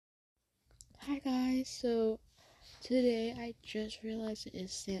Hi guys, so today I just realized it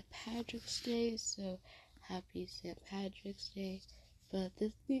is St. Patrick's Day, so happy St. Patrick's Day. But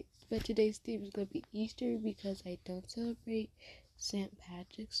today's theme is gonna be Easter because I don't celebrate St.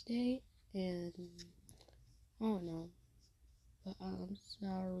 Patrick's Day, and I don't know, but I'm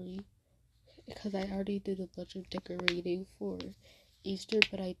sorry because I already did a bunch of decorating for Easter,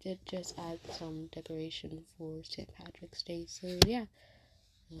 but I did just add some decoration for St. Patrick's Day. So yeah,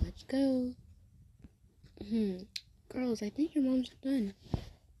 let's go. Girls, I think your mom's done.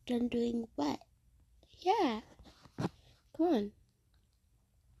 Done doing what? Yeah, come on.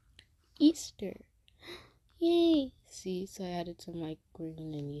 Easter. Yay. See, so I added some like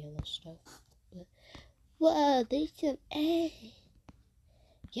green and yellow stuff. But, whoa, there's some eggs.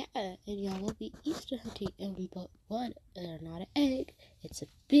 Yeah, and y'all will be Easter hunting. But what? They're not an egg. It's a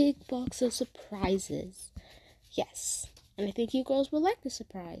big box of surprises. Yes. And I think you girls will like the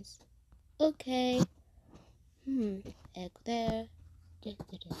surprise. Okay. Egg there. Egg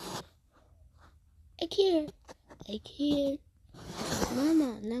here. Egg here.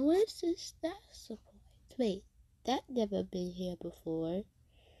 Mama, now where's this that surprise? Wait, that never been here before.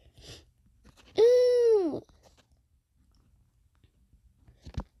 Ooh.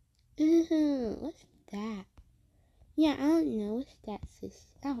 What's that? Yeah, I don't know. What's that, sis?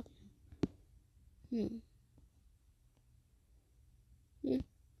 I don't know.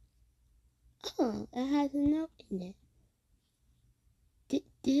 Oh, it has a note in it.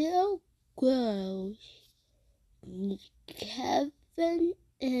 Dear girls, Kevin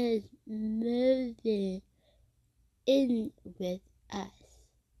is moving in with us.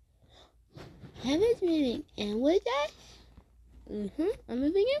 Kevin's moving in with us? I'm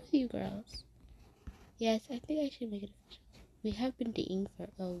moving in with you girls. Yes, I think I should make it official. We have been dating for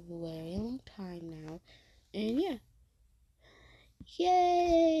a very long time now. And yeah.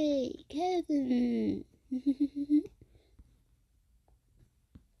 Yay! Kevin!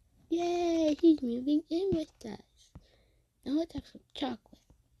 Yay! He's moving in with us. Now let's have some chocolate.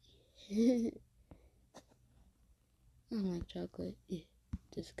 I don't like chocolate. Ew,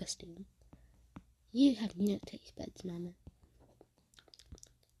 disgusting. You have no taste buds, Mama.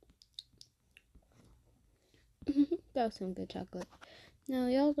 That was some good chocolate. Now,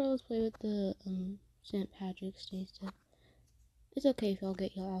 y'all girls play with the St. Patrick's Day stuff. It's okay if y'all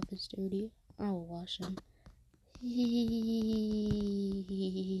get your outfits dirty. I will wash them.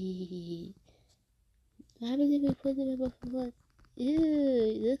 What happens if we put them in before? Ew,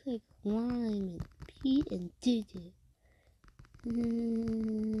 it looks like lime and pee and doo-doo.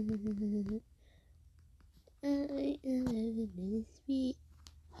 I am a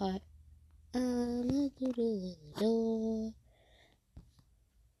sweetheart. I'm a little door.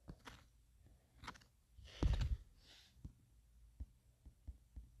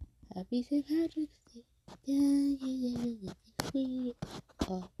 Happy St. Patrick's Day.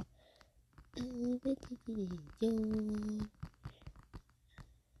 Sweetheart. I'm a little door.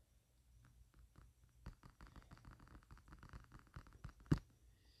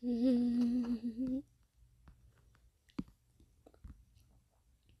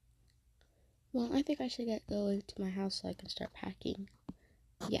 Well, I think I should get going to my house so I can start packing.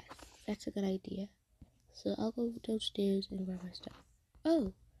 Yes, that's a good idea. So I'll go downstairs and grab my stuff.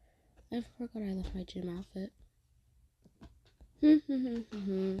 Oh, I forgot I left my gym outfit. Let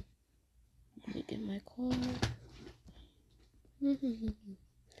me get my car.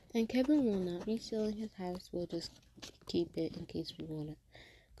 And Kevin will not be selling his house. We'll just keep it in case we want to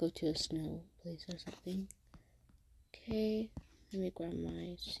go to a snow place or something. Okay, let me grab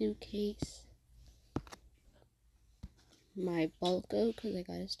my suitcase. My Balco, because I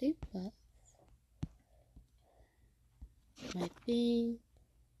gotta stay buff. My thing.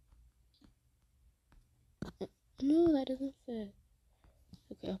 No, that doesn't fit.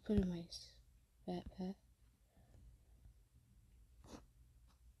 Okay, I'll put it in my backpack.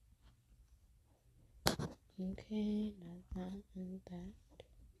 Okay, not that and that.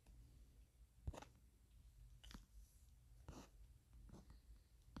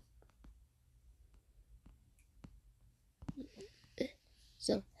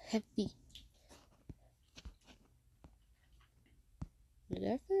 So heavy. Did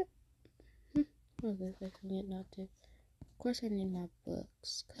that fit? Oh, this I forget not to. Of course, I need my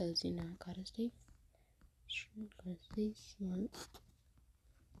books, cause you know I gotta stay smart.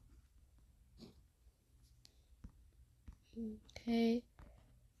 Okay,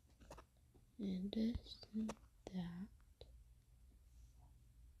 and this and that.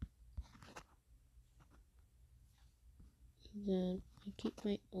 Then I keep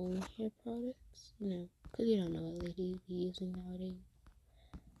my own hair products, you know, cause you don't know what ladies be using nowadays.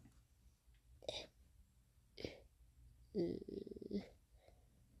 I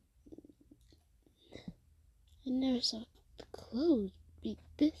never saw the clothes be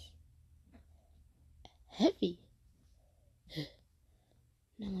this heavy.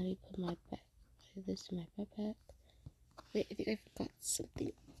 Now let me put this in my backpack. Wait, I think I forgot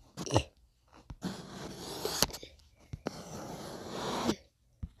something.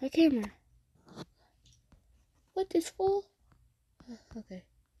 My camera. What, this full? Okay.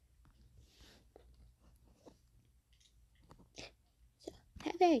 So,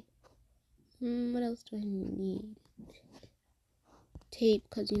 heavy. What else do I need? Tape,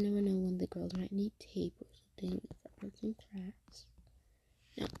 because you never know when the girls might need tape or something for arts and crafts.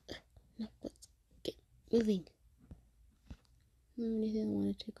 No, let's get moving. Anything I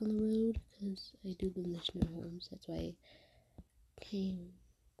want to take on the road, because I do live in the homes. That's why I came.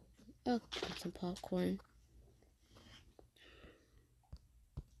 Oh, get some popcorn.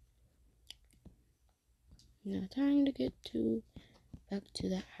 Now time to get back to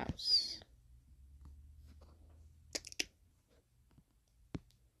that house.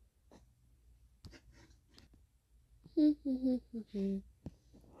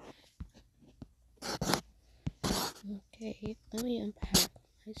 Okay, let me unpack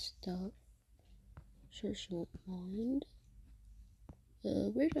my stuff. Sure she won't mind.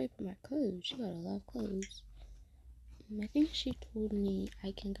 Where do I put my clothes? She got a lot of clothes. I think she told me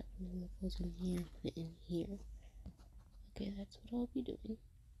I can get rid of the clothes in here and put it in here. Okay, that's what I'll be doing.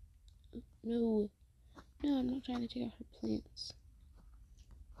 No, I'm not trying to take out her plants.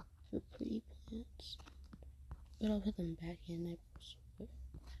 Her pretty plants. But I'll put them back in, I swear.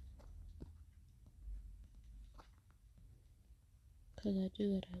 Because I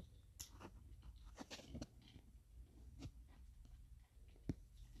do what I want.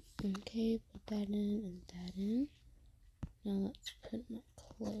 Okay, put that in and that in. Now let's put my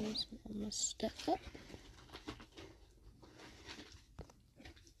clothes and all my stuff up.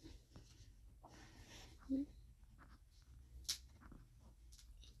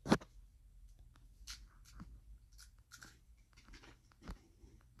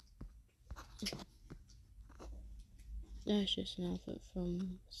 That's just an outfit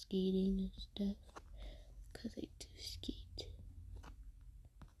from skating and stuff. Because I do skate.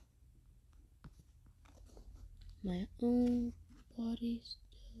 My own body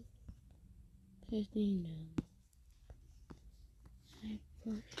stuff. Because they know. I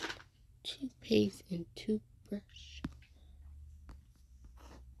brush toothpaste and toothbrush.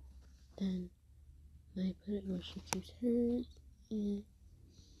 Then I put it where she keeps hers. And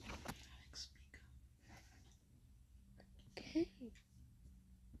okay.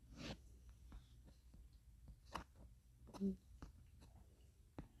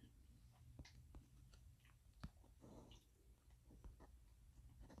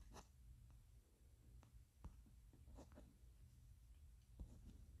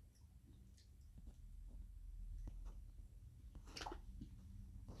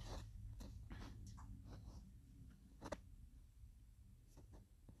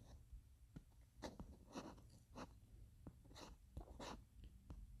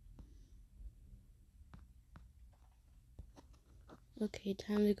 Okay,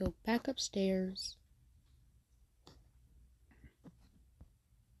 time to go back upstairs.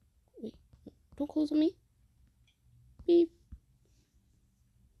 Wait, don't close on me. Beep.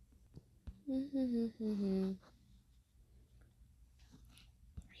 What are you doing?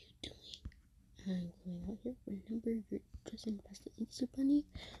 I'm going out here. Remember your cousin passed the Easter bunny?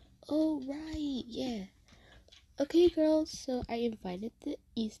 Oh, right, yeah. Okay, girls, so I invited the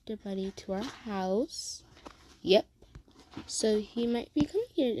Easter bunny to our house. Yep. So he might be coming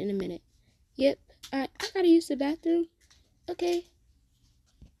here in a minute. Yep. I gotta use the bathroom. Okay.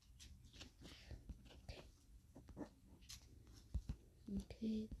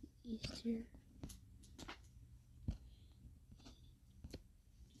 Okay, Easter.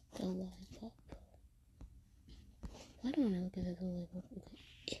 The lollipop. Why don't I look at the lollipop?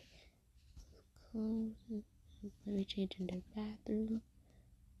 Okay. Close it. Let me change into the bathroom.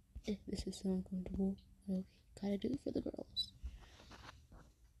 If this is so uncomfortable. Okay, gotta do it for the girls.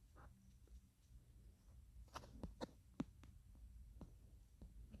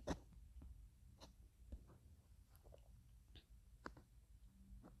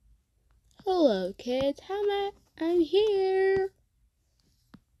 Hello, kids. I'm here.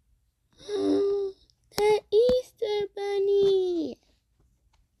 The Easter bunny.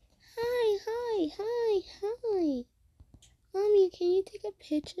 Hi. Mommy, can you take a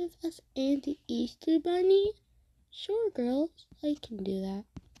picture of us and the Easter bunny? Sure, girls. I can do that.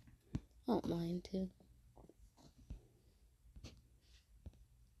 I don't mind too.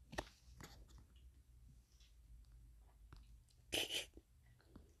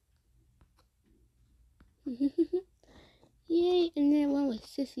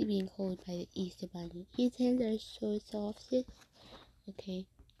 Sissy being held by the Easter Bunny. His hands are so soft, sis. Okay.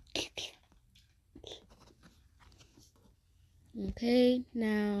 Okay,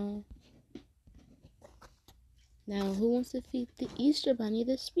 now who wants to feed the Easter Bunny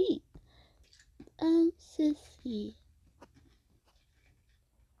the sweet? Sissy.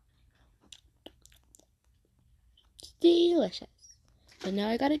 Delicious. But now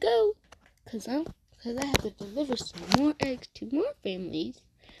I gotta go, cause I have to deliver some more eggs to more families,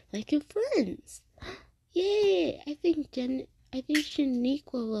 like your friends. Yay! I think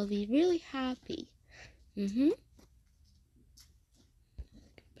Shaniqua will be really happy. Get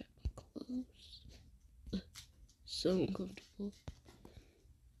back my clothes. So uncomfortable.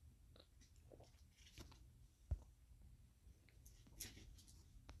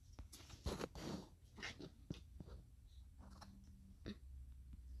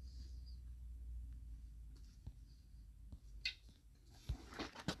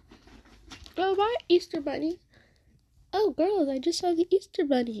 Oh, bye, Easter Bunny. Oh, girls, I just saw the Easter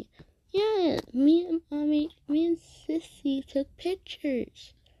Bunny. Yeah, me and Sissy took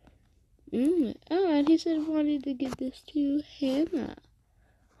pictures. Oh, and he said he wanted to give this to Hannah.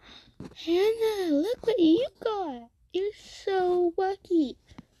 Hannah, look what you got. You're so lucky.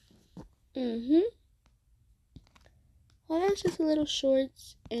 Well, that's just a little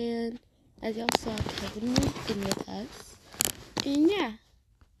shorts, and as y'all saw, Kevin moved in with us. And yeah,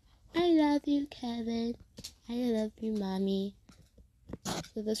 I love you, Kevin. I love you, Mommy.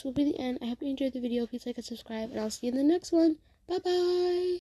 So this will be the end. I hope you enjoyed the video. Please like and subscribe, and I'll see you in the next one. Bye-bye.